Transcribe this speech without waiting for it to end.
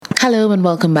Hello and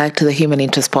welcome back to the Human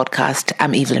Interest Podcast.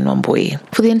 I'm Evelyn Wambui.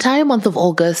 For the entire month of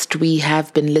August, we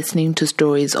have been listening to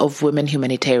stories of women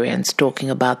humanitarians talking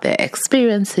about their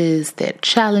experiences, their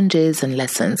challenges and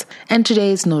lessons. And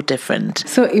today is no different.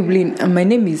 So Evelyn, my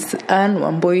name is Anne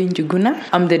Wambui Njuguna.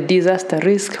 I'm the Disaster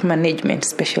Risk Management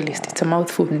Specialist. It's a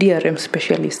mouthful, DRM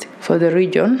Specialist for the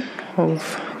region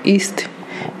of East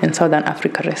and Southern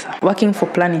Africa RESA. Working for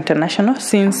Plan International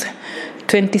since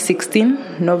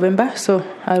 2016 November, so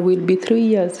I will be 3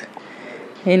 years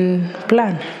in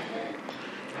Plan.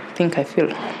 I feel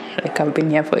like I've been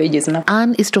here for ages now.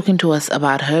 Anne is talking to us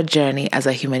about her journey as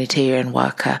a humanitarian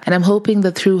worker, and I'm hoping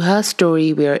that through her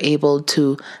story we are able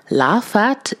to laugh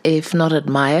at, if not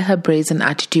admire, her brazen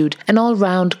attitude and all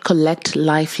round collect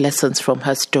life lessons from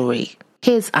her story.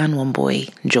 Here's Anne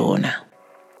Wambui Njuguna.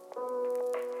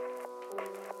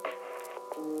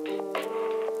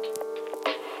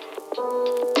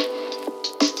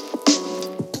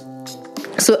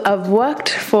 So I've worked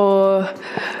for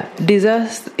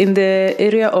disaster in the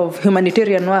area of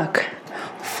humanitarian work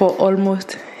for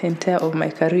almost the entire of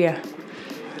my career.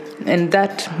 And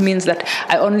that means that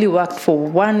I only worked for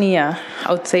 1 year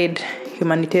outside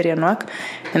humanitarian work,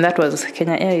 and that was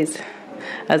Kenya Airways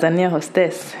as an air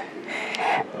hostess.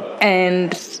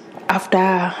 And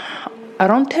after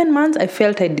around 10 months, I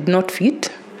felt I did not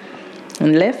fit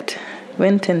and left.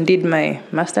 Went and did my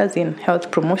master's in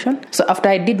health promotion. So after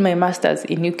I did my master's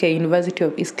in UK, University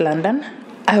of East London,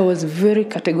 I was very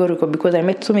categorical because I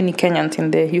met so many Kenyans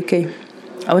in the UK.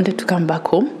 I wanted to come back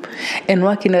home and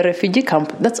work in a refugee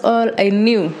camp. That's all I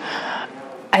knew.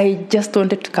 I just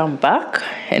wanted to come back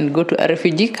and go to a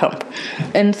refugee camp.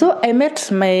 And so I met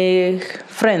my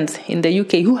friends in the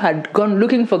UK who had gone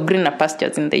looking for greener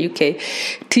pastures in the UK,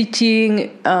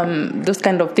 teaching those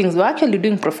kind of things. We're actually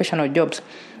doing professional jobs.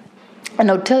 And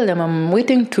I would tell them I'm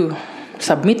waiting to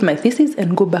submit my thesis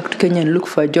and go back to Kenya and look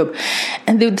for a job.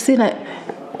 And they would say,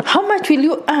 how much will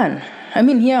you earn? I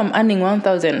mean, here I'm earning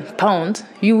 £1,000.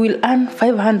 You will earn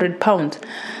 £500.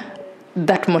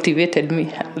 That motivated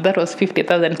me. That was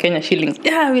 50,000 Kenya shillings.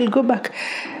 Yeah, I will go back.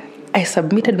 I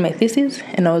submitted my thesis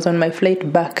and I was on my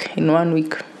flight back in 1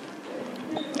 week.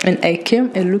 And I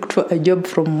came and looked for a job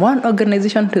from one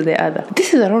organization to the other.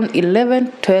 This is around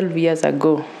 11, 12 years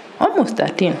ago. Almost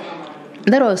 13.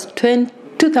 That was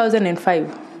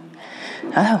 2005.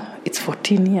 It's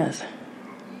 14 years.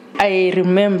 I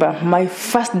remember my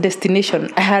first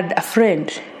destination. I had a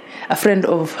friend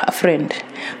of a friend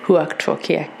who worked for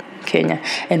Care Kenya.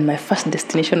 And my first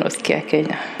destination was Care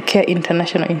Kenya. Care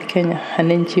International in Kenya, an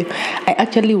NGO. I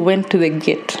actually went to the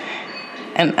gate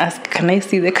and asked, can I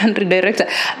see the country director?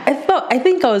 I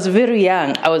think I was very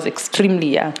young. I was extremely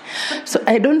young. So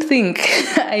I don't think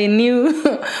I knew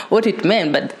what it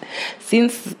meant. But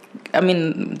since,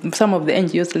 some of the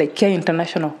NGOs like Care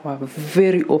International were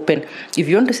very open. If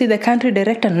you want to see the country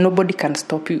director, nobody can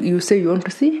stop you. You say you want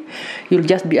to see, you'll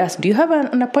just be asked, do you have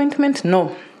an appointment?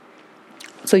 No.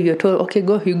 So you're told, okay,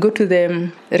 go. You go to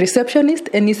the receptionist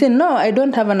and you say, no, I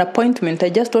don't have an appointment. I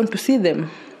just want to see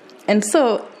them. And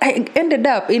so I ended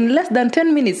up in less than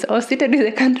 10 minutes. I was seated with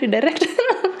the country director.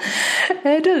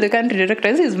 I told the country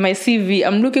director, this is my CV.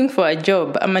 I'm looking for a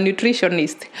job. I'm a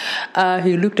nutritionist.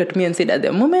 He looked at me and said, at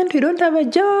the moment, we don't have a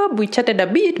job. We chatted a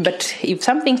bit, but if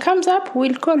something comes up,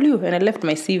 we'll call you. And I left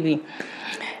my CV.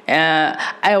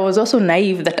 I was also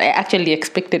naive that I actually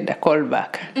expected a call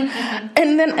back.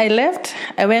 And then I left.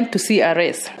 I went to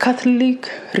CRS, Catholic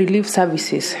Relief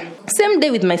Services. Same day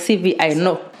with my CV, I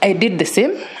know. I did the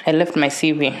same. I left my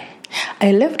CV.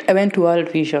 I went to World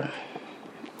Vision.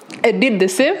 I did the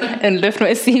same and left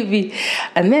my CV.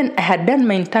 And then I had done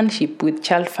my internship with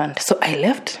Child Fund. So I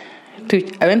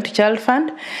went to Child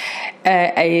Fund.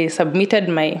 I submitted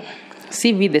my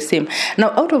CV the same. Now,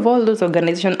 out of all those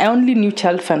organizations, I only knew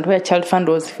Child Fund, where Child Fund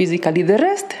was physically. The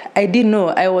rest, I didn't know.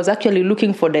 I was actually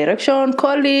looking for direction,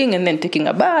 calling, and then taking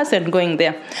a bus and going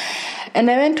there. And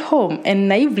I went home and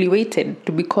naively waited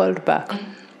to be called back.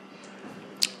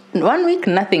 1 week,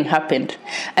 nothing happened.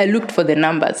 I looked for the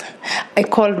numbers. I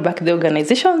called back the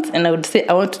organizations and I would say,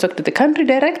 I want to talk to the country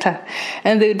director.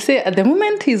 And they would say, at the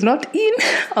moment, he's not in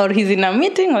or he's in a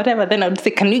meeting, whatever. Then I would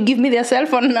say, can you give me their cell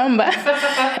phone number?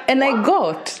 And I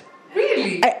got.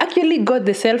 Really? I actually got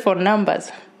the cell phone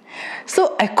numbers.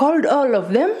 So I called all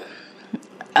of them.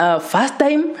 First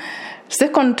time,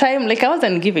 second time, I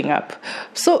wasn't giving up.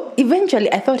 So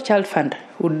eventually I thought Child Fund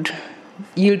would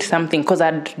yield something because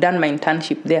I'd done my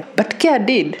internship there. But Care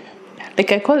did.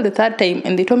 I called the third time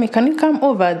and they told me, can you come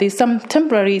over? There's some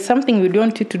temporary something we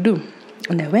want you to do.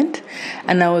 And I went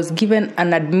and I was given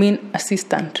an admin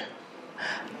assistant,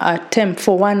 a temp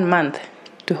for 1 month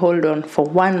to hold on for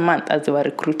 1 month as they were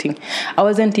recruiting. I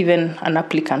wasn't even an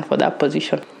applicant for that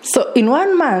position. So in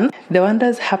 1 month, the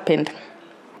wonders happened.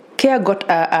 Care got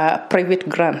a private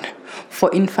grant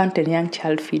for infant and young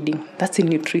child feeding. That's in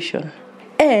nutrition.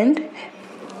 And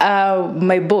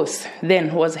my boss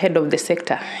then was head of the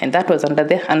sector, and that was under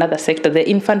another sector. The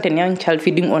infant and young child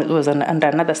feeding was under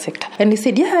another sector. And he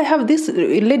said, yeah, I have this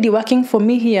lady working for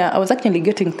me here. I was actually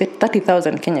getting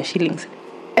 30,000 Kenya shillings.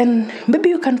 And maybe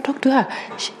you can talk to her.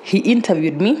 He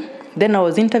interviewed me. Then I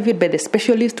was interviewed by the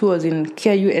specialist who was in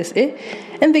Care USA,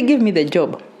 and they gave me the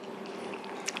job.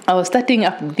 I was starting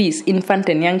up this infant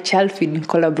and young child feeding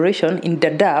collaboration in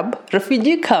Dadaab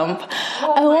refugee camp.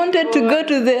 I wanted to go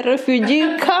to the refugee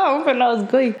camp, and I was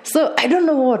going. So I don't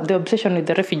know what the obsession with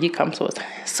the refugee camps was.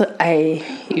 So I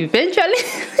eventually,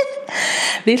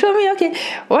 they told me, okay,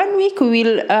 1 week we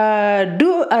will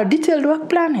do a detailed work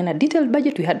plan and a detailed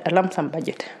budget. We had a lump sum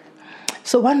budget.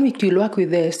 So 1 week you'll work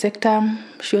with the sector.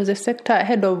 She was a sector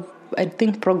head of, I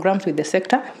think, programs with the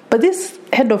sector. But this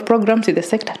head of programs with the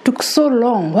sector took so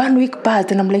long. 1 week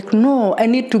passed, and I'm like, no, I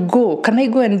need to go. Can I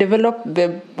go and develop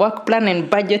the work plan and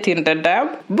budget in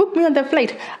Dadaab? Book me on the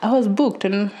flight. I was booked,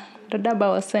 and Dadaab I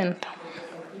was sent.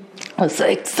 I was so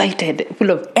excited, full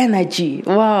of energy.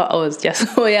 Wow, I was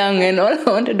just so young, and all I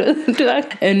wanted was to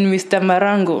act. And Mr.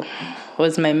 Marango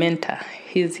was my mentor.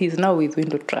 He's now with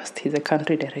Window Trust. He's a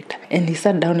country director. And he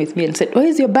sat down with me and said, where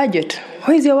is your budget?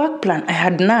 Where is your work plan? I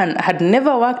had none. I had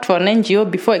never worked for an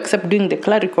NGO before except doing the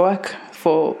clerical work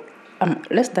for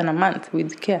less than a month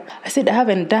with Care. I said, I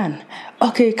haven't done.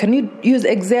 Okay, can you use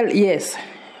Excel? Yes.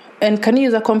 And can you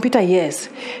use a computer? Yes.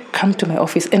 Come to my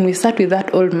office. And we sat with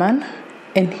that old man,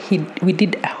 and we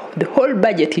did the whole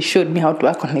budget. He showed me how to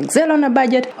work on Excel on a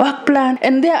budget, work plan.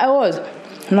 And there I was.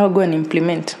 Now go and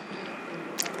implement.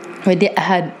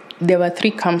 There were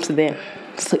 3 camps then.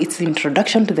 So it's the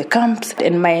introduction to the camps.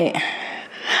 And my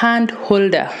hand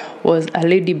holder was a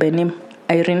lady by name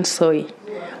Irene Soy,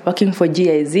 working for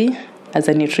GIZ as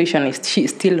a nutritionist. She is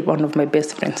still one of my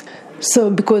best friends. So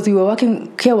because we were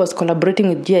working, Care was collaborating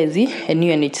with GIZ and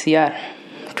UNHCR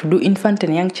to do infant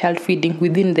and young child feeding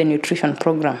within the nutrition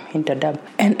program in Dadaab.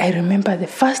 And I remember the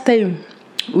first time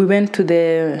we went to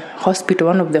the hospital,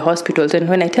 one of the hospitals. And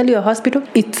when I tell you a hospital,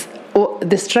 it's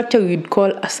the structure we'd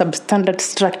call a substandard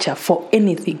structure for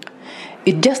anything.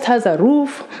 It just has a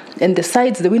roof, and the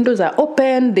sides, the windows are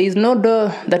open. There is no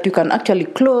door that you can actually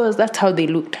close. That's how they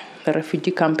looked, the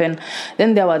refugee camp. And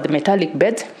then there were the metallic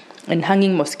beds and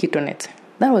hanging mosquito nets.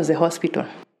 That was the hospital.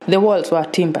 The walls were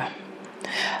timber.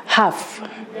 Half.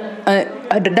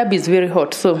 Dadaab is very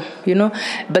hot, so,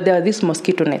 but there were these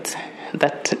mosquito nets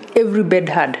that every bed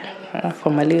had for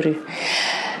malaria.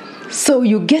 So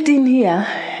you get in here,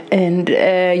 and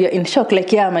you're in shock,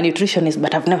 like, yeah, I'm a nutritionist,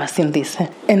 but I've never seen this.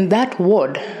 And that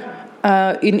ward,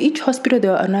 in each hospital,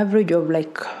 there were an average of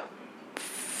like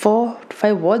 4 to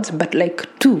 5 wards, but like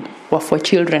 2 were for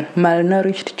children,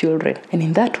 malnourished children. And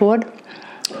in that ward,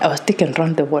 I was taken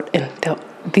around the ward, and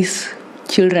these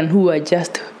children who were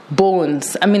just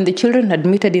bones. I mean, the children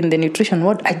admitted in the nutrition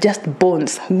ward are just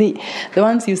bones. The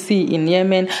ones you see in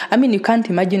Yemen. I mean, you can't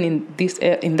imagine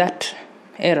in that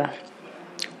era.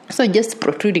 So just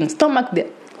protruding stomach, they're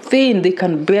thin, they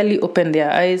can barely open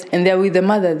their eyes, and they're with the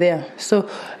mother there. So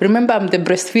remember, I'm the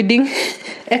breastfeeding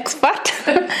expert.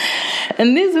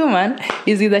 And this woman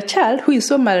is with a child who is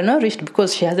so malnourished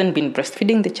because she hasn't been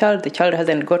breastfeeding the child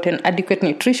hasn't gotten adequate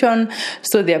nutrition,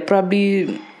 so they're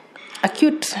probably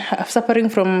suffering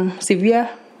from severe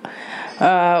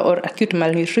or acute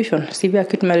malnutrition, severe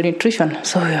acute malnutrition.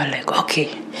 So we are like, okay,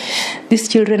 these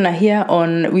children are here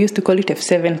on, we used to call it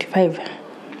F75.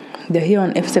 They're here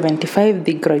on F75.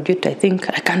 They graduate, I think,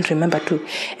 I can't remember too.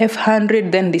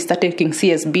 F100, then they started taking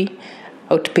CSB,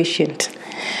 outpatient.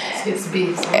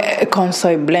 CSB.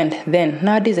 Consoy blend. Then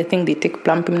nowadays, I think they take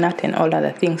plumping nut and all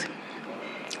other things.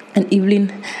 And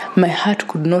Evelyn, my heart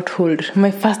could not hold.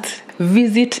 My first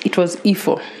visit, it was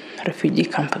Ifo refugee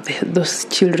camp, those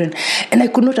children, and I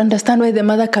could not understand why the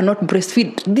mother cannot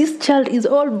breastfeed. This child is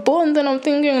all bones, and I'm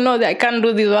thinking, no, I can't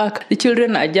do this work. The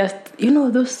children are just,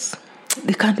 those,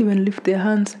 they can't even lift their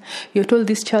hands. You're told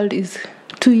this child is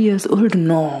 2 years old.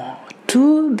 No,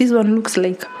 2, this one looks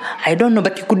like, I don't know,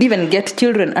 but you could even get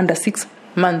children under 6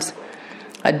 months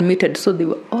admitted. So they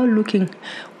were all looking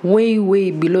way,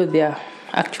 way below their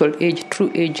actual age,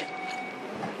 true age.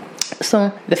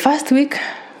 So the first week,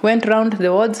 went round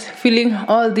the wards feeling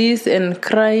all this and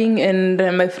crying, and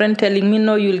my friend telling me,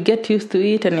 no, you'll get used to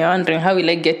it. And you're wondering, how will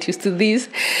I get used to this,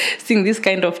 seeing this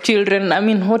kind of children? I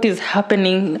mean, what is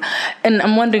happening? And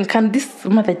I'm wondering, can this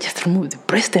mother just remove the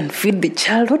breast and feed the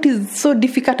child? What is so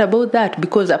difficult about that?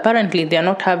 Because apparently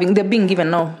they're being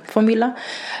given now formula.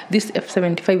 This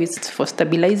F75 is for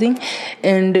stabilizing,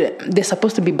 and they're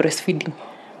supposed to be breastfeeding,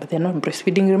 but they're not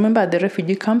breastfeeding. Remember, at the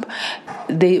refugee camp,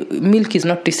 the milk is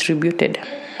not distributed.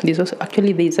 There's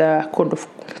a code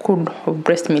of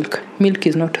breast milk. Milk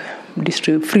is not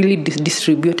freely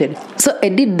distributed. So I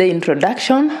did the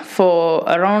introduction for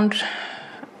around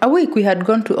a week. We had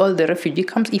gone to all the refugee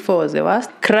camps. IFA was the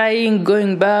worst. Crying,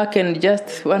 going back, and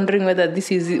just wondering whether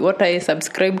this is what I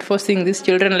subscribed for, seeing these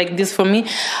children like this for me.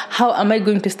 How am I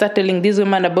going to start telling these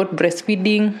women about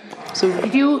breastfeeding? So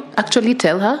did you actually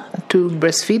tell her to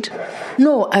breastfeed?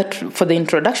 No, for the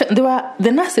introduction, they were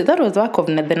the nurses. That was the work of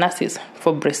the nurses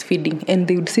for breastfeeding. And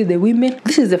they would see the women.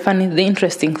 This is the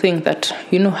interesting thing that,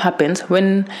 happens.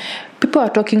 When people are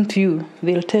talking to you,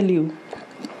 they'll tell you,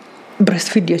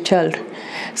 breastfeed your child.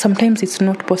 Sometimes it's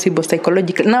not possible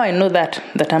psychologically. Now I know that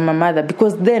I'm a mother,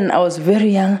 because then I was very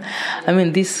young. I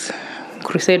mean, this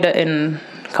crusader and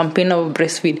campaigner of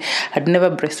breastfeed had never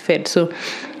breastfed. So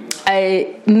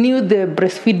I knew the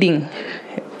breastfeeding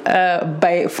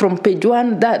from page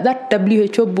 1, that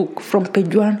WHO book from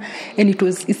page 1, and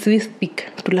it's this thick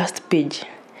to last page.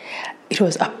 It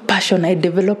was a passion. I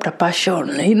developed a passion,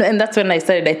 and that's when I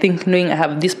started, I think, knowing I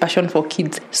have this passion for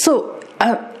kids. So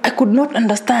I could not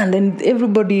understand, and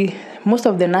everybody, most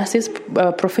of the nurses,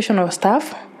 professional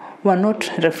staff, were not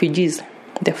refugees.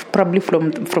 They're probably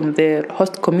from the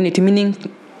host community, meaning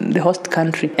the host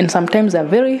country, and sometimes they're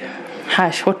very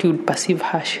harsh, what you would perceive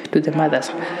harsh to the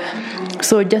mothers.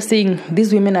 So just saying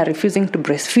these women are refusing to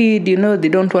breastfeed, they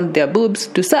don't want their boobs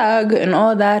to sag and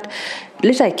all that.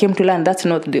 Later I came to learn that's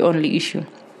not the only issue.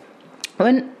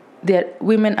 When their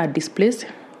women are displaced,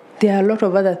 there are a lot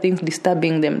of other things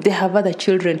disturbing them. They have other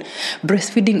children.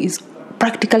 Breastfeeding is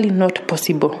practically not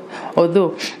possible.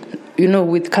 Although,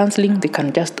 with counseling, they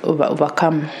can just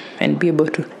overcome and be able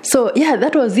to. So,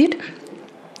 that was it.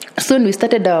 Soon we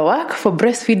started our work for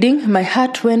breastfeeding. My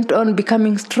heart went on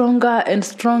becoming stronger and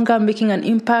stronger, making an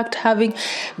impact,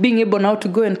 being able now to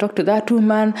go and talk to that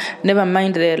woman, never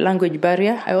mind the language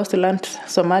barrier. I also learned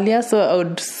Somalia, so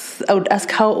I would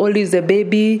ask, how old is the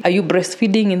baby? Are you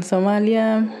breastfeeding in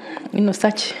Somalia?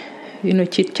 Such,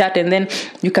 chit chat, and then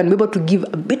you can be able to give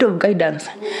a bit of guidance.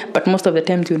 But most of the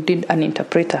times you need an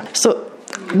interpreter. So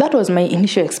that was my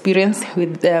initial experience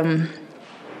with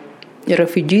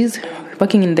refugees,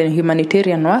 working in the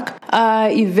humanitarian work.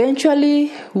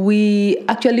 Eventually, we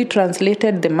actually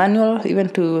translated the manual even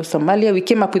to Somalia. We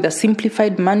came up with a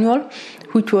simplified manual,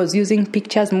 which was using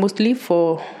pictures mostly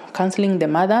for counseling the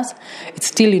mothers. It's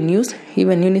still in use.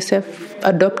 Even UNICEF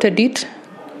adopted it.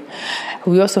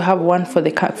 We also have one for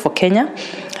Kenya.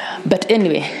 But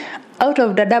anyway, out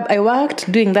of Dadaab, I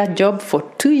worked doing that job for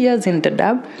 2 years in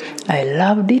Dadaab. I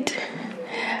loved it.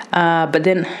 But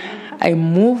then I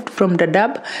moved from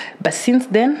Dadaab, but since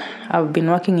then, I've been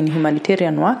working in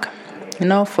humanitarian work.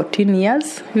 14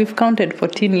 years. We've counted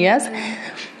 14 years.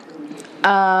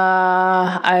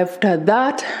 After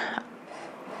that,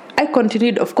 I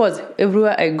continued, of course,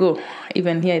 everywhere I go.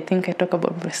 Even here, I think I talk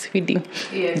about breastfeeding.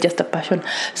 Yes. Just a passion.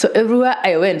 So everywhere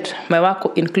I went, my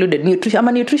work included nutrition. I'm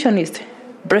a nutritionist.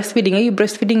 Breastfeeding. Are you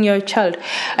breastfeeding your child?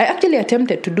 I actually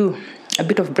attempted to do a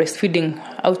bit of breastfeeding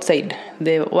outside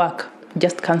the work.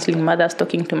 Just counseling mothers,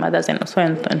 talking to mothers, and so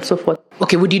on and so forth.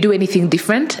 Okay, would you do anything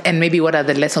different? And maybe what are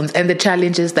the lessons and the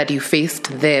challenges that you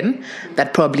faced then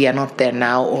that probably are not there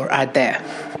now or are there?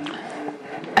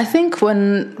 I think for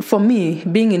me,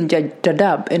 being in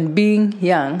Dadaab and being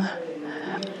young,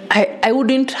 I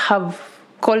wouldn't have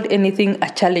called anything a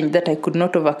challenge that I could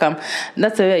not overcome.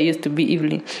 That's the way I used to be,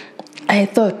 Evelyn. I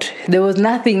thought there was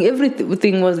nothing,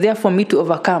 everything was there for me to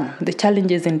overcome. The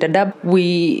challenges in Dadaab,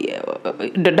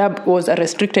 Dadaab was a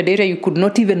restricted area. You could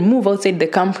not even move outside the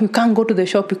camp. You can't go to the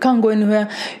shop. You can't go anywhere.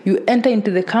 You enter into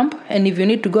the camp, and if you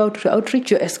need to go out to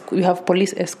outreach, you have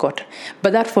police escort.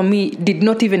 But that for me did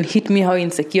not even hit me how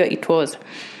insecure it was.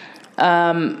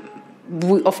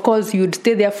 Of course, you'd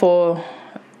stay there for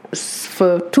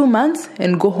 2 months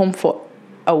and go home for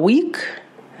a week.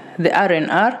 The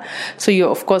R&R, so you're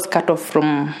of course cut off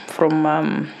from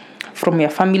your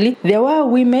family. There were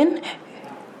women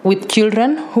with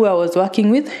children who I was working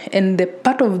with, and the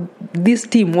part of this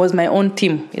team was my own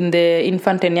team in the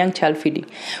infant and young child feeding.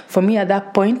 For me, at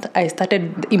that point, I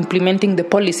started implementing the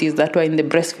policies that were in the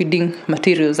breastfeeding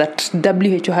materials that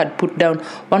WHO had put down.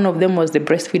 One of them was the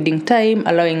breastfeeding time,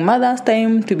 allowing mothers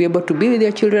time to be able to be with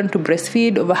their children, to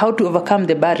breastfeed, over how to overcome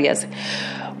the barriers.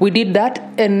 We did that,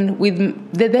 and with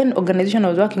the then organization I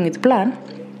was working with,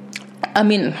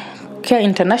 Care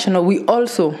International, we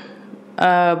also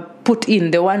put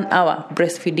in the 1 hour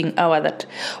breastfeeding hour that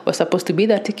was supposed to be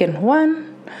there, taken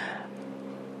 1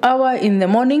 hour in the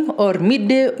morning or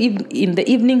midday in the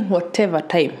evening, whatever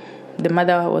time the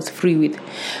mother was free with.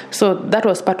 So that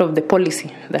was part of the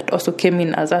policy that also came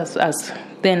in as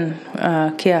then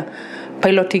Care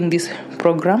piloting this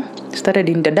program. Started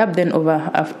in Dadaab, then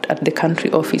over at the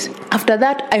country office. After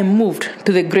that, I moved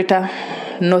to the Greater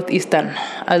Northeastern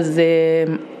as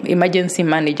the emergency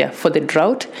manager for the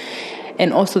drought,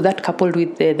 and also that coupled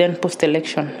with the then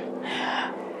post-election.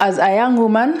 As a young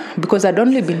woman, because I'd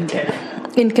only been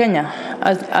in Kenya,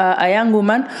 as a young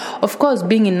woman, of course,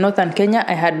 being in northern Kenya,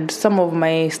 I had some of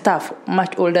my staff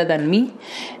much older than me,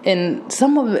 and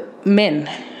some of the men,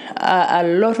 a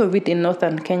lot of it in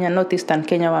northern Kenya, northeastern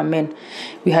Kenya were men.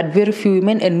 We had very few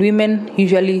women, and women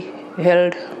usually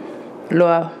held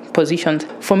lower positions.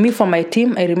 For me, for my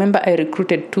team, I remember I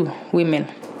recruited 2 women.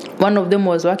 One of them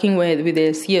was working with the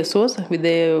CSOs, with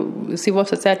the civil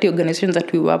society organizations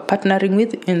that we were partnering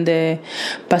with in the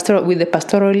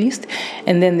pastoralist,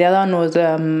 and then the other one was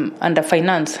under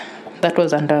finance. That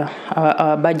was under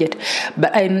our budget.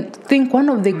 But I think one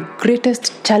of the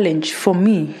greatest challenge for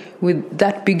me with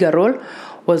that bigger role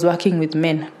was working with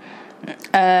men.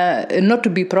 Not to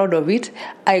be proud of it,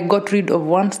 I got rid of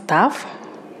one staff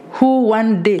who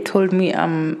one day told me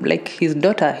I'm like his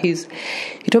daughter. He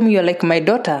told me, you're like my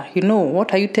daughter.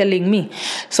 What are you telling me?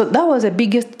 So that was the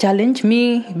biggest challenge,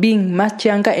 me being much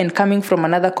younger and coming from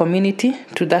another community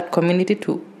to that community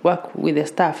to work with the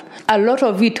staff. A lot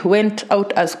of it went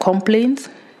out as complaints,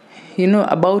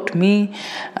 about me,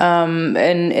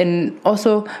 and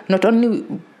also not only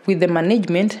with the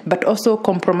management, but also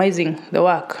compromising the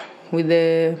work with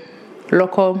the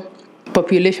local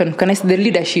population, the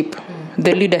leadership.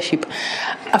 The leadership.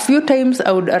 A few times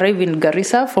I would arrive in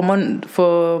Garissa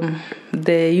for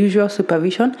the usual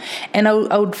supervision, and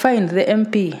I would find the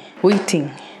MP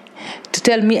waiting to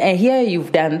tell me, I hear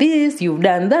you've done this, you've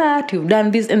done that, you've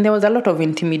done this, and there was a lot of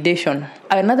intimidation.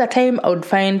 Another time I would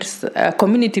find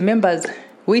community members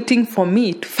waiting for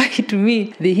me to fight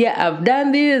me. They hear I've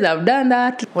done this, I've done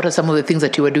that. What are some of the things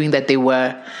that you were doing that they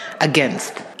were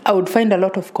against? I would find a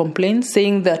lot of complaints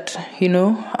saying that,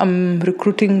 I'm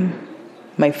recruiting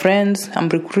my friends, I'm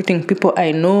recruiting people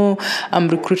I know, I'm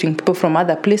recruiting people from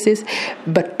other places.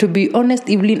 But to be honest,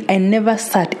 Evelyn, I never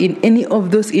sat in any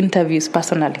of those interviews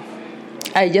personally.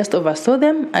 I just oversaw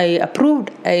them, I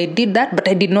approved, I did that, but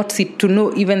I did not sit to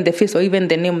know even the face or even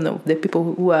the name of the people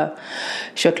who were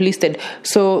shortlisted.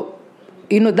 So,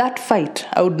 that fight,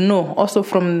 I would know also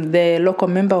from the local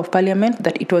member of parliament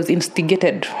that it was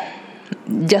instigated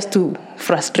just to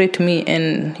frustrate me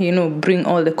and, bring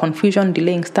all the confusion,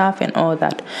 delaying stuff and all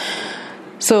that.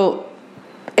 So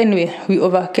anyway,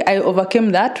 I overcame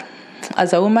that.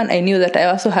 As a woman, I knew that I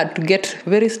also had to get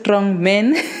very strong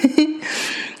men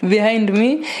behind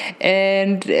me.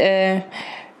 And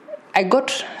I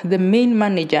got the main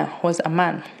manager was a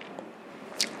man.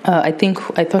 I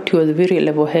thought he was very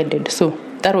level-headed. So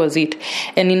that was it.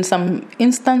 And in some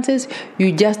instances,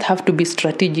 you just have to be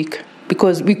strategic.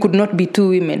 Because we could not be 2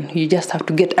 women. You just have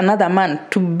to get another man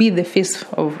to be the face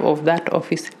of that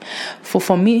office.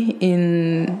 For me,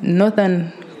 in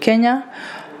northern Kenya,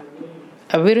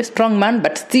 a very strong man,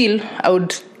 but still, I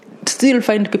would still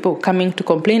find people coming to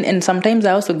complain. And sometimes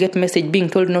I also get message being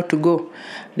told not to go.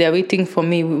 They are waiting for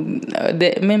me.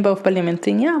 The member of parliament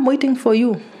saying, I'm waiting for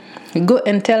you. Go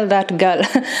and tell that girl,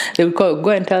 they will call, go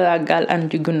and tell that girl,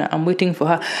 Anjuguna, I'm waiting for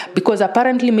her. Because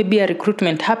apparently maybe a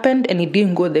recruitment happened and it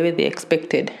didn't go the way they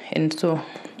expected. And so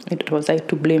it was I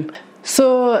to blame.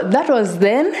 So that was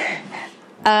then.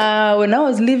 When I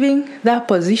was leaving that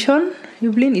position,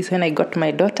 Evelyn, is when I got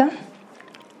my daughter.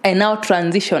 I now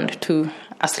transitioned to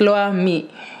a slower me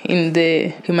in the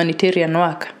humanitarian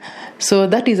work. So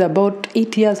that is about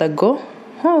 8 years ago.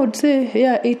 I would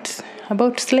say,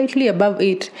 about slightly above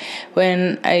 8,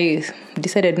 when I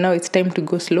decided now it's time to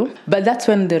go slow. But that's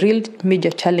when the real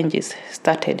major challenges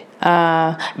started.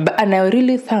 And I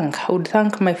would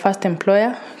thank my first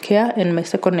employer, Care, and my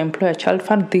second employer, Child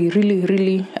Fund. They really,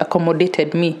 really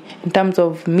accommodated me in terms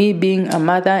of me being a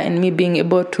mother and me being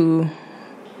able to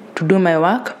do my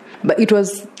work. But it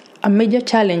was a major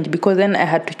challenge, because then I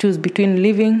had to choose between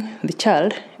leaving the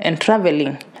child and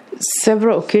traveling.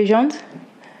 Several occasions,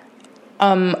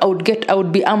 I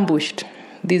would be ambushed.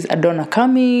 There's a donor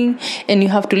coming, and you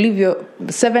have to leave your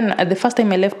 7. The first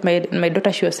time I left my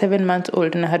daughter, she was 7 months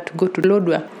old, and I had to go to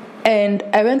Lodwar. And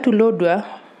I went to Lodwar,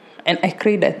 and I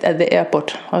cried at the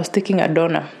airport. I was taking a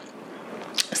donor.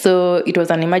 So it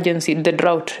was an emergency, the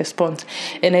drought response.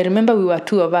 And I remember we were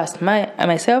 2 of us,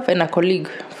 myself and a colleague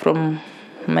from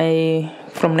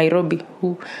Nairobi,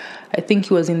 who I think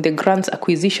he was in the grants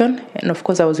acquisition. And of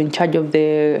course, I was in charge of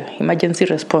the emergency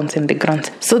response and the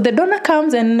grants. So the donor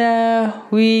comes, and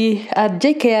we at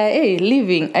JKIA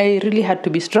leaving. I really had to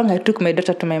be strong. I took my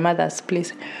daughter to my mother's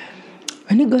place.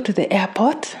 When you go to the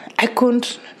airport, I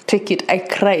couldn't take it. I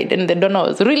cried, and the donor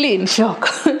was really in shock.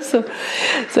 So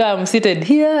I'm seated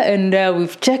here, and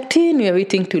we've checked in. We are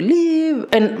waiting to leave.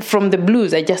 And from the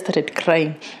blues, I just started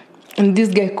crying. And this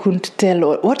guy couldn't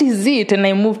tell, what is it? And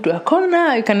I moved to a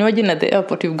corner. You can imagine at the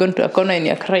airport, you've gone to a corner and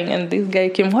you're crying. And this guy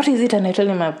came, what is it? And I told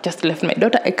him, I've just left my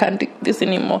daughter. I can't take this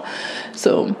anymore.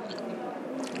 So,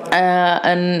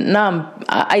 and now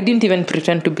I didn't even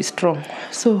pretend to be strong.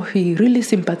 So he really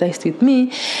sympathized with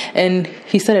me. And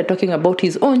he started talking about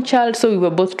his own child. So we were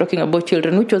both talking about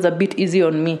children, which was a bit easy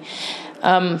on me.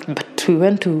 But we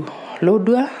went to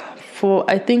Lodwar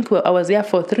I think I was there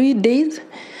for 3 days.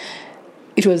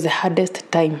 It was the hardest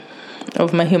time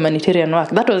of my humanitarian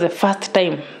work. That was the first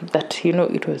time that,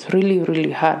 it was really,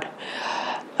 really hard.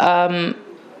 I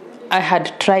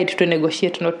had tried to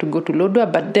negotiate not to go to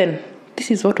Lodwar, but then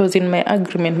this is what was in my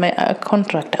agreement, my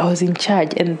contract. I was in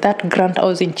charge, and that grant, I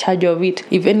was in charge of it.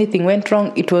 If anything went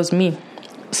wrong, it was me.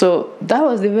 So that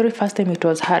was the very first time it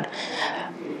was hard.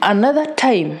 Another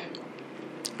time,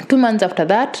 2 months after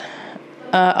that,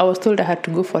 I was told I had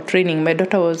to go for training. My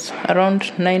daughter was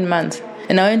around 9 months.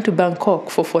 And I went to Bangkok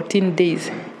for 14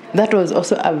 days. That was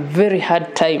also a very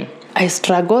hard time. I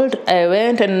struggled. I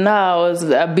went, and now I was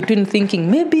between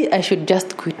thinking, maybe I should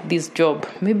just quit this job.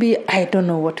 Maybe I don't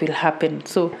know what will happen.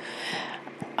 So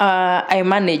I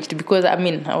managed, because, I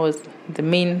was the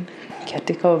main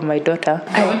caretaker of my daughter.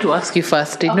 I want to ask you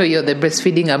first, you're the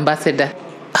breastfeeding ambassador.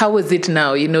 How was it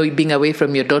now, being away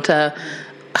from your daughter?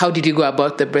 How did you go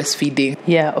about the breastfeeding?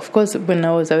 Yeah, of course, when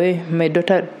I was away, my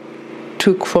daughter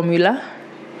took formula.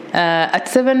 At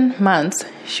 7 months,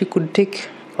 she could take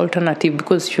alternative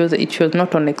because it was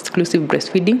not on exclusive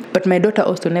breastfeeding. But my daughter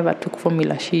also never took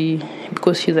formula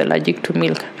because she's allergic to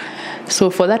milk. So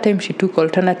for that time, she took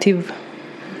alternative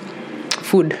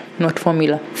food, not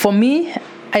formula. For me,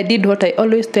 I did what I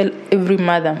always tell every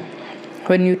mother.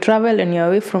 When you travel and you're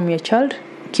away from your child,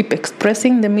 keep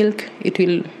expressing the milk. It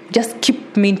will just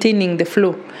keep maintaining the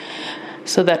flow,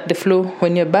 so that the flow,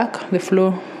 when you're back, the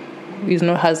flow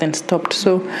hasn't stopped.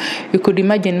 So you could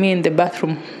imagine me in the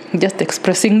bathroom just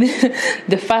expressing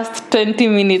the first 20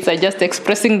 minutes are just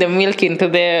expressing the milk into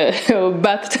the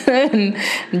bath and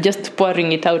just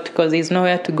pouring it out because there's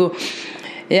nowhere to go.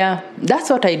 Yeah,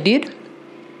 that's what I did.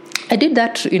 I did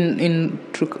that in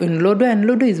Lodwar, and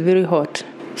Lodwar is very hot.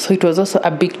 So it was also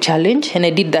a big challenge, and I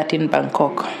did that in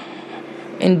Bangkok.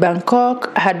 In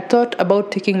Bangkok, I had thought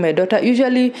about taking my daughter.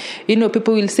 Usually,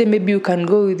 people will say maybe you can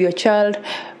go with your child,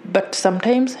 but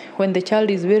sometimes when the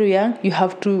child is very young, you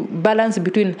have to balance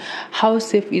between how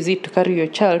safe is it to carry your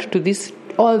child to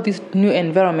all these new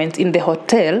environments in the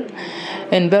hotel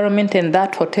environment and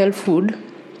that hotel food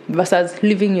versus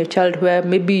leaving your child where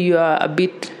maybe you are a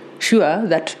bit sure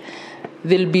that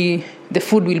the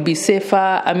food will be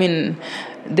safer.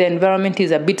 The environment is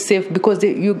a bit safe because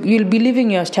you'll be leaving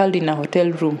your child in a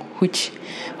hotel room, which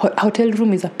hotel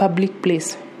room is a public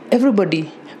place.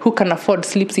 Everybody who can afford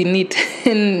sleeps in it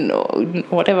and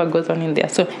whatever goes on in there.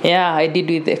 So yeah, I did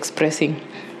with the expressing.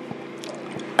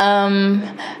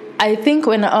 I think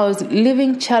when I was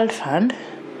leaving Child Fund,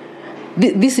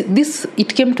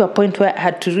 it came to a point where I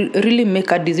had to really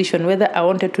make a decision whether I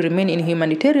wanted to remain in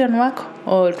humanitarian work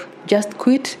or just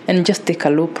quit and just take a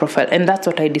low profile. And that's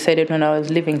what I decided when I was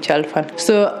leaving Child Fund.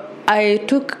 So I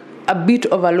took a bit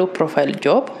of a low profile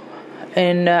job,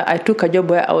 and I took a job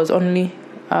where I was only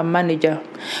a manager,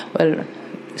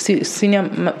 senior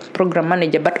program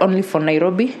manager, but only for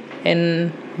Nairobi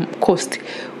and Coast,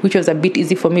 which was a bit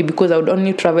easy for me because I would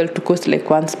only travel to Coast like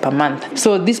once per month.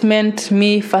 So this meant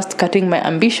me first cutting my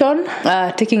ambition,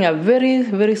 taking a very,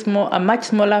 very a much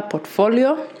smaller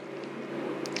portfolio.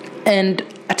 And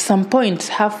at some point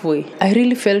halfway, I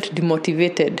really felt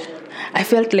demotivated. I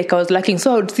felt like I was lacking.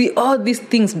 So I would see all these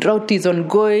things, drought is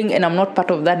ongoing, and I'm not part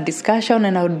of that discussion.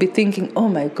 And I would be thinking, oh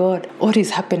my God, what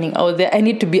is happening out there?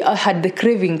 I had the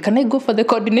craving. Can I go for the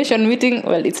coordination meeting?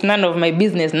 Well, it's none of my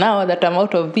business now that I'm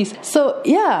out of this. So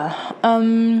yeah,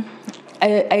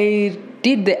 I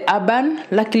did the urban.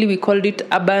 Luckily, we called it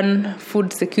urban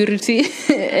food security,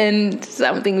 and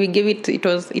something we gave it.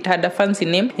 It had a fancy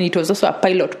name, and it was also a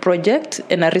pilot project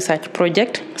and a research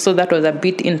project. So that was a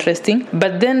bit interesting.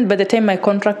 But then, by the time my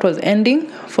contract was ending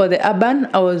for the urban,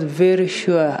 I was very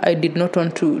sure I did not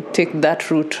want to take that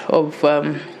route of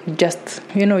just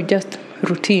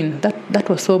routine. That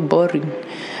was so boring.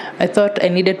 I thought I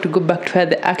needed to go back to where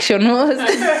the action was.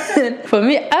 For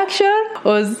me, action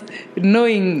was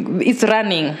knowing it's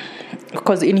running.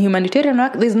 Because in humanitarian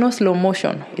work, there's no slow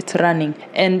motion. It's running.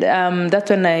 And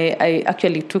that's when I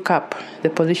actually took up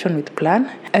the position with Plan.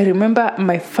 I remember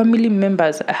my family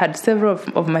members, I had several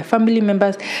of my family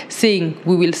members saying,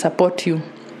 we will support you.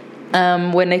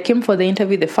 When I came for the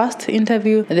interview, the first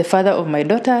interview, the father of my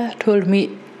daughter told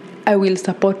me, I will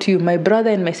support you. My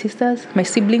brother and my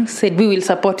siblings said, we will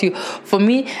support you. For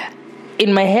me,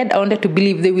 in my head, I wanted to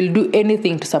believe they will do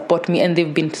anything to support me, and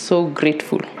they've been so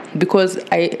grateful because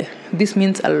this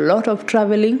means a lot of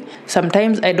traveling.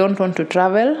 Sometimes I don't want to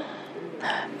travel.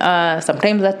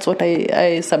 Sometimes that's what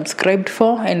I subscribed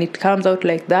for, and it comes out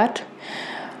like that.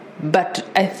 But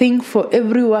I think for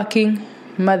every working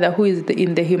mother who is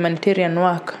in the humanitarian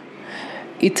work,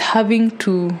 it's having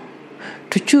to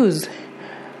choose.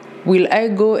 Will I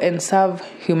go and serve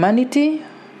humanity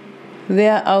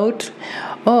there out,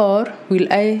 or will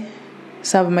I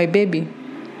serve my baby?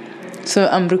 So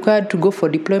I'm required to go for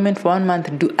deployment for 1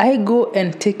 month. Do I go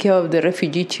and take care of the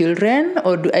refugee children,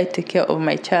 or do I take care of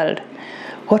my child?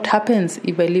 What happens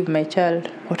if I leave my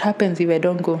child? What happens if I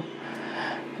don't go?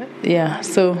 Yeah,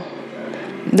 so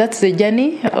that's the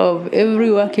journey of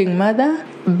every working mother.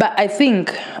 But I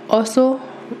think also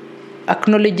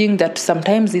acknowledging that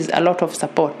sometimes there's a lot of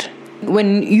support.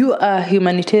 When you are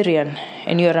humanitarian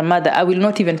and you're a mother, I will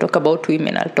not even talk about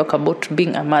women, I'll talk about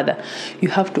being a mother. You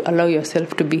have to allow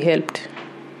yourself to be helped.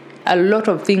 A lot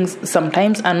of things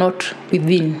sometimes are not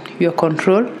within your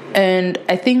control. And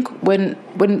I think when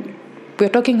we're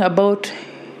talking about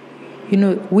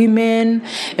women,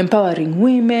 empowering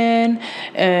women,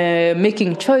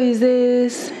 making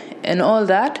choices and all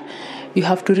that, you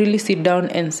have to really sit down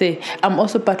and say, I'm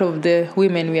also part of the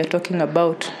women we are talking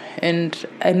about, and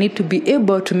I need to be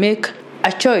able to make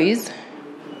a choice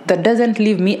that doesn't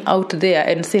leave me out there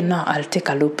and say, no, I'll take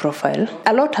a low profile.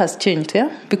 A lot has changed,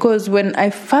 because when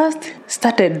I first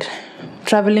started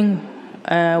traveling,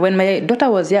 when my daughter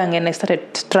was young and I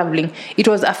started traveling, it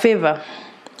was a favor.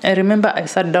 I remember I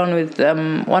sat down with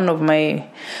one of my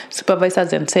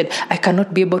supervisors and said, I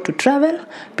cannot be able to travel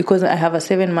because I have a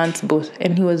 7 months boss.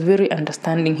 And he was very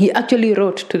understanding. He actually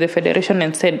wrote to the federation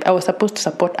and said, I was supposed to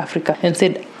support Africa, and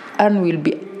said, Anne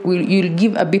you'll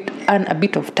give Anne a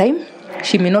bit of time.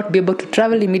 She may not be able to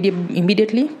travel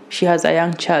immediately. She has a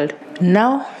young child.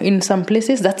 Now, in some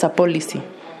places, that's a policy.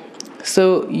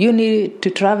 So you need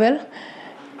to travel.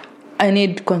 I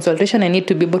need consultation. I need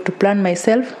to be able to plan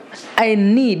myself. I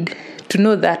need to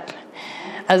know that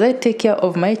as I take care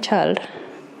of my child,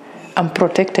 I'm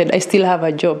protected. I still have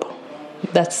a job.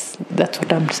 That's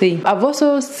what I'm saying. I've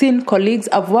also seen colleagues.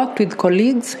 I've worked with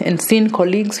colleagues and seen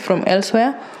colleagues from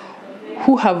elsewhere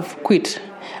who have quit.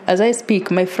 As I speak,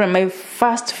 my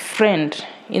first friend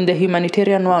in the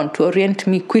humanitarian world to orient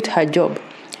me quit her job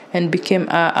and became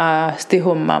a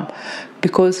stay-home mom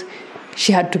because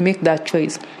she had to make that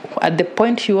choice. At the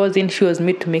point she was in, she was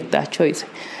made to make that choice.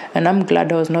 And I'm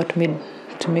glad I was not made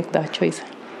to make that choice.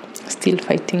 Still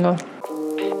fighting on.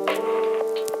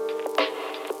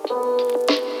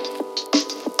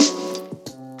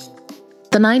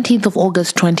 The 19th of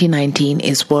August 2019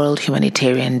 is World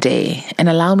Humanitarian Day, and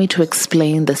allow me to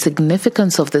explain the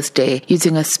significance of this day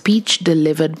using a speech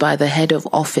delivered by the head of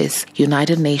office,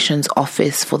 United Nations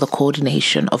Office for the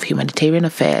Coordination of Humanitarian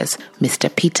Affairs,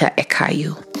 Mr. Peter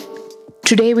Ekayu.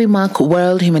 Today we mark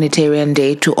World Humanitarian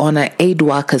Day to honor aid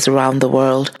workers around the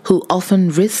world who often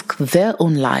risk their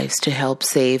own lives to help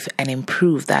save and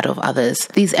improve that of others.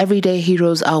 These everyday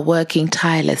heroes are working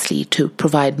tirelessly to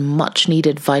provide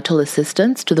much-needed vital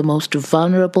assistance to the most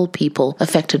vulnerable people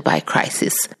affected by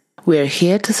crisis. We are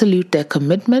here to salute their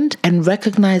commitment and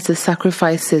recognize the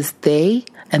sacrifices they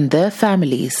and their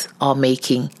families are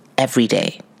making every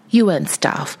day. UN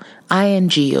staff,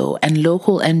 INGO and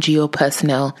local NGO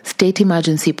personnel, state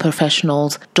emergency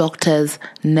professionals, doctors,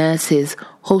 nurses,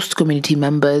 host community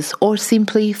members, or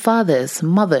simply fathers,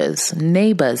 mothers,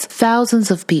 neighbors. Thousands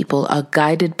of people are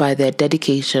guided by their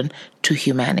dedication to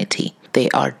humanity. They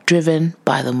are driven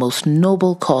by the most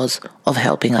noble cause of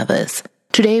helping others.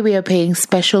 Today we are paying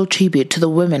special tribute to the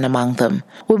women among them.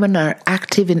 Women are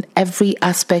active in every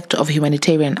aspect of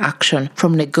humanitarian action,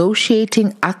 from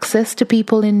negotiating access to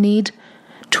people in need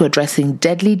to addressing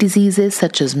deadly diseases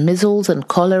such as measles and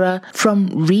cholera, from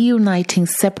reuniting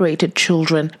separated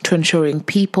children to ensuring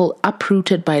people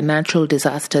uprooted by natural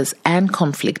disasters and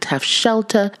conflict have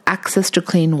shelter, access to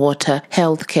clean water,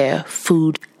 healthcare,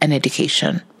 food, and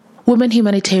education. Women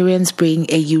humanitarians bring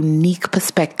a unique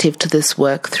perspective to this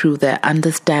work through their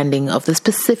understanding of the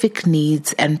specific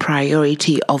needs and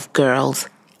priority of girls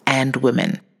and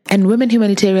women. And women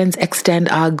humanitarians extend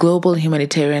our global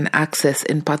humanitarian access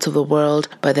in parts of the world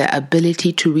by their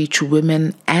ability to reach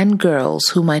women and girls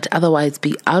who might otherwise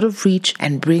be out of reach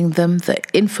and bring them the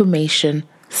information,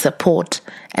 support,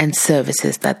 and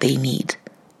services that they need.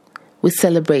 We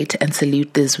celebrate and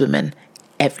salute these women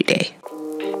every day.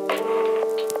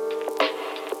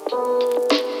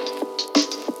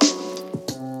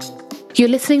 You're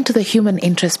listening to the Human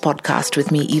Interest Podcast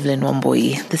with me, Evelyn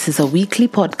Wambui. This is a weekly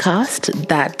podcast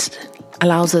that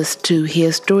allows us to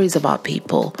hear stories about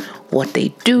people, what they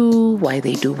do, why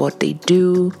they do what they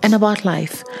do, and about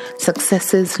life,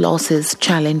 successes, losses,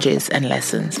 challenges, and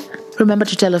lessons. Remember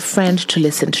to tell a friend to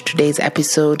listen to today's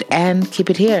episode and keep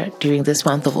it here during this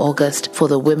month of August for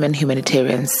the Women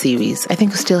Humanitarian series. I think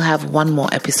we still have one more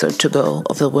episode to go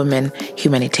of the Women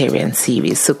Humanitarian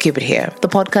series, so keep it here. The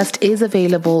podcast is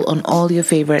available on all your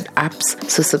favorite apps,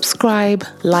 so subscribe,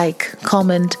 like,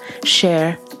 comment,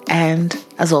 share, and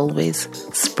as always,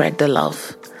 spread the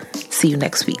love. See you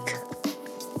next week.